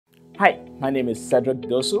Hi, my name is Cedric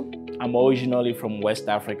Dosu. I'm originally from West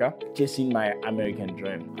Africa, chasing my American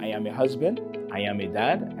dream. I am a husband, I am a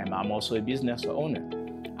dad, and I'm also a business owner.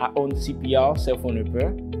 I own CPR Cellphone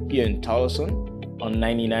repair here in Tolleson on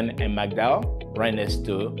 99 and McDowell, right next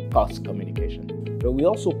to Cox Communication. But we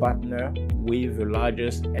also partner with the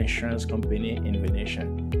largest insurance company in the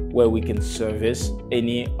nation, where we can service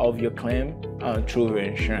any of your claim through the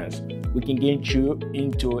insurance. We can get you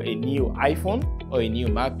into a new iPhone or a new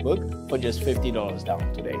MacBook for just $50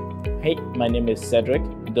 down today. Hey, my name is Cedric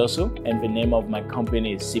Dosu, and the name of my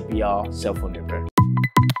company is CPR Cellphone Repair.